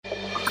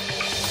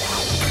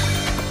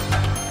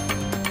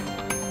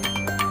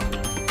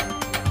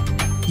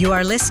You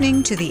are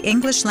listening to the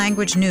English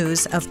language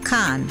news of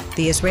Kan,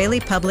 the Israeli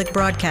Public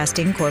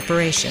Broadcasting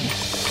Corporation.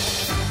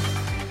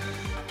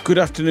 Good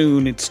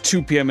afternoon. It's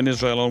 2 p.m. in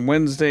Israel on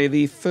Wednesday,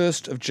 the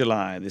 1st of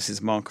July. This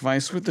is Mark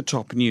Weiss with the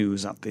top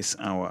news at this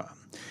hour.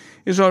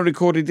 Israel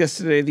recorded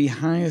yesterday the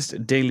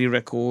highest daily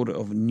record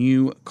of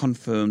new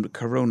confirmed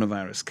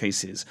coronavirus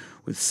cases,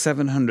 with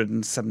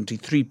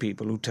 773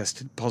 people who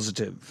tested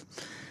positive.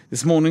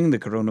 This morning, the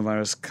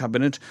coronavirus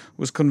cabinet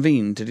was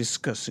convened to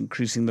discuss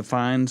increasing the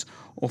fines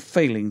or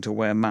failing to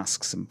wear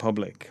masks in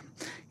public.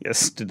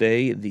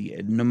 Yesterday,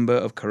 the number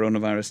of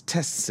coronavirus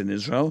tests in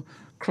Israel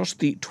crossed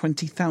the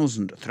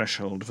 20,000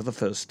 threshold for the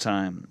first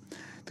time.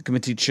 The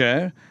committee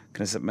chair,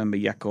 Knesset member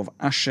Yaakov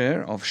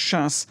Asher of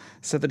Shas,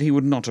 said that he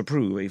would not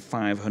approve a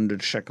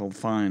 500 shekel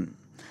fine.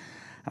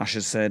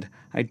 Asher said,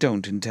 "I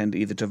don't intend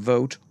either to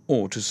vote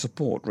or to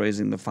support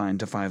raising the fine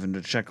to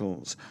 500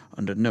 shekels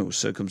under no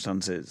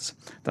circumstances.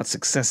 That's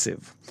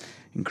excessive.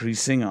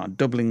 Increasing or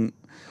doubling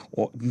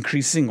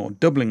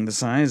the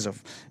size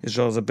of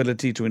Israel's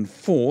ability to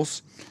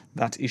enforce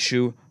that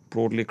issue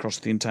broadly across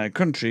the entire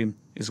country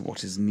is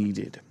what is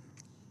needed."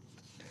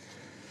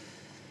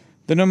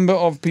 The number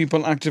of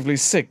people actively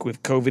sick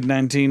with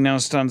COVID-19 now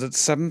stands at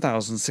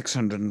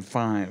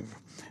 7,605.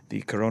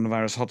 The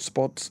coronavirus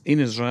hotspots in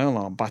Israel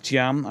are Bat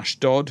Yam,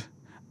 Ashdod,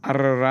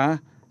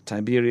 Arara,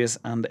 Tiberias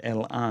and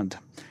Elad.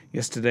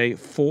 Yesterday,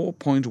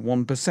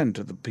 4.1%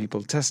 of the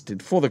people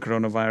tested for the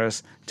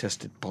coronavirus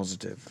tested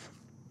positive.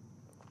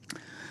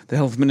 The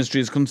Health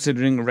Ministry is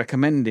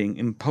recommending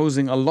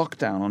imposing a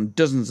lockdown on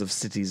dozens of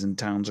cities and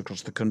towns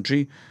across the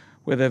country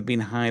where there have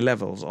been high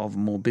levels of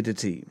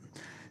morbidity.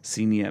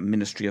 Senior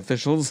ministry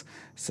officials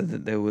said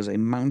that there was a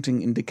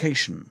mounting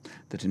indication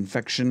that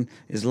infection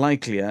is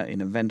likelier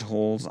in event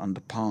halls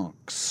and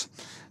parks.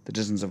 The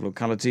dozens of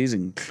localities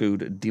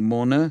include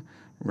Dimona,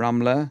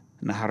 Ramla,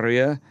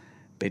 Nahariya,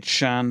 Beit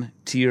Shan,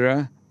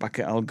 Tira,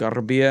 Baqa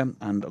al-Gharbia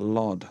and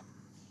Lod.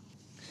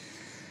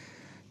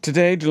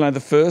 Today, July the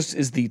 1st,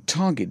 is the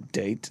target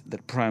date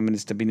that Prime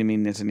Minister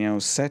Benjamin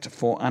Netanyahu set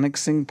for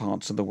annexing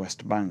parts of the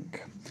West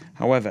Bank.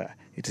 However,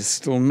 it is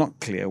still not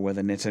clear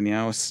whether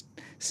Netanyahu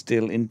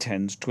still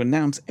intends to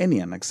announce any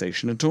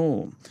annexation at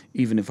all,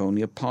 even if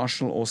only a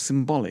partial or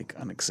symbolic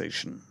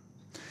annexation.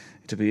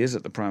 It appears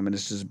that the Prime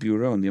Minister's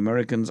Bureau and the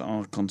Americans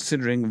are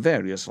considering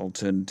various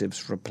alternatives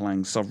for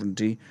applying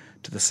sovereignty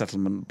to the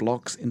settlement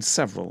blocks in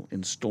several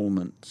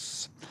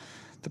installments.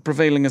 The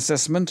prevailing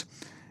assessment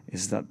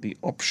is that the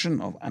option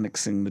of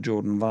annexing the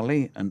Jordan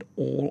Valley and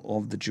all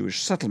of the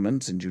Jewish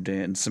settlements in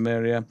Judea and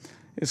Samaria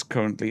is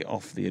currently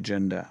off the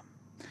agenda.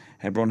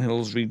 Hebron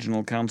Hills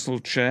Regional Council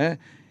Chair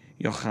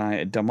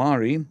Yochai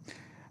Damari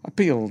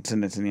appealed to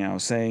Netanyahu,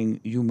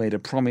 saying, "You made a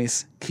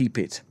promise, keep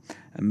it."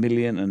 1.5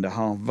 million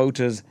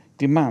voters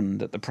demand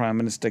that the Prime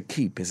Minister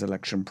keep his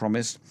election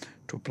promise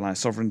to apply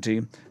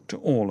sovereignty to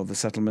all of the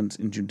settlements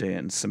in Judea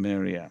and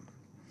Samaria,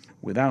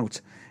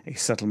 without a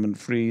settlement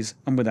freeze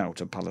and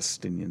without a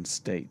Palestinian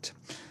state.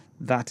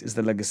 That is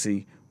the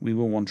legacy we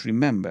will want to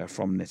remember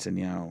from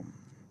Netanyahu.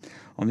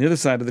 On the other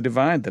side of the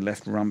divide, the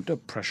left ramped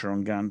up pressure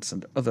on Gantz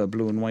and other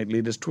blue and white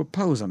leaders to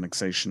oppose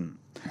annexation.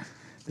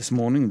 This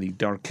morning, the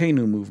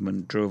Darkenu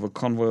movement drove a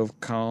convoy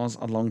of cars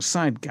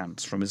alongside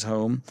Gantz from his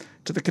home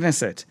to the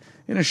Knesset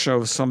in a show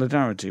of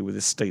solidarity with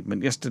his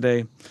statement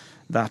yesterday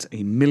that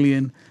 1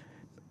 million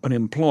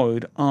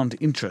unemployed aren't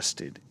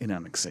interested in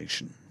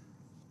annexation.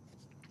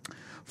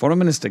 Foreign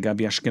Minister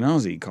Gabi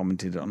Ashkenazi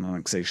commented on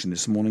annexation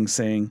this morning,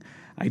 saying,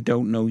 "I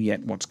don't know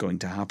yet what's going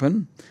to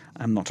happen.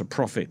 I'm not a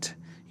prophet.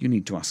 You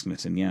need to ask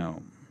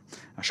Netanyahu."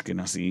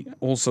 Ashkenazi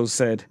also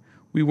said,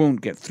 "We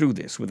won't get through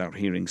this without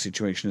hearing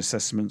situation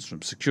assessments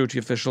from security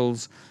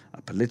officials,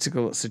 a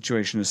political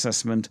situation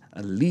assessment,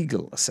 a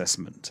legal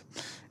assessment.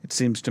 It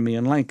seems to me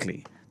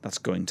unlikely that's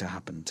going to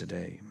happen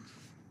today."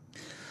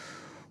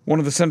 One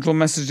of the central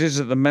messages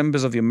that the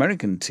members of the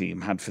American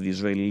team had for the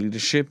Israeli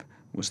leadership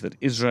was that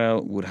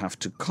Israel would have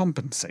to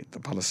compensate the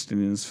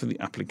Palestinians for the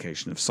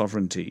application of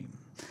sovereignty.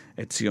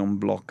 Etzion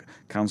Bloc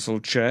Council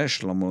Chair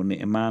Shlomo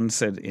Ne'eman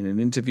said in an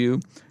interview,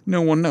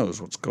 "No one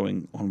knows what's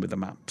going on with the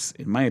maps.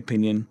 In my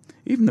opinion,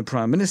 even the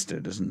Prime Minister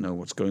doesn't know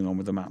what's going on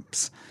with the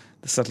maps.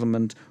 The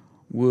settlement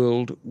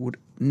world would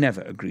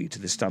never agree to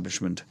the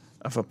establishment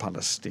of a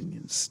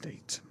Palestinian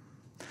state."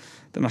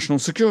 The National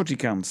Security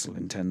Council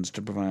intends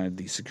to provide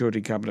the Security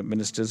Cabinet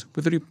Ministers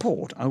with a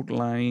report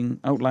outlining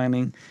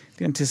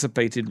the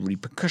anticipated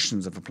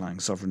repercussions of applying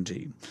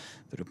sovereignty.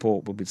 The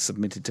report will be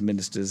submitted to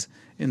ministers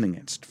in the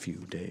next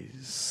few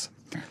days.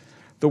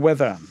 The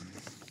weather.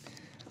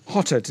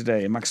 Hotter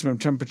today. Maximum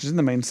temperatures in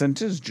the main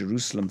centres: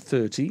 Jerusalem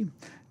 30,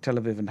 Tel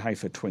Aviv and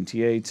Haifa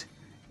 28,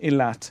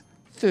 Eilat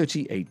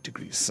 38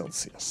 degrees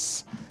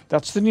Celsius.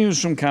 That's the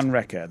news from Kan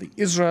Reka, the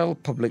Israel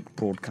Public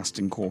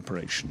Broadcasting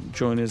Corporation.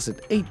 Join us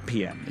at 8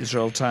 p.m.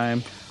 Israel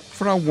time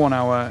for our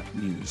 1-hour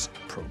news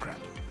programme.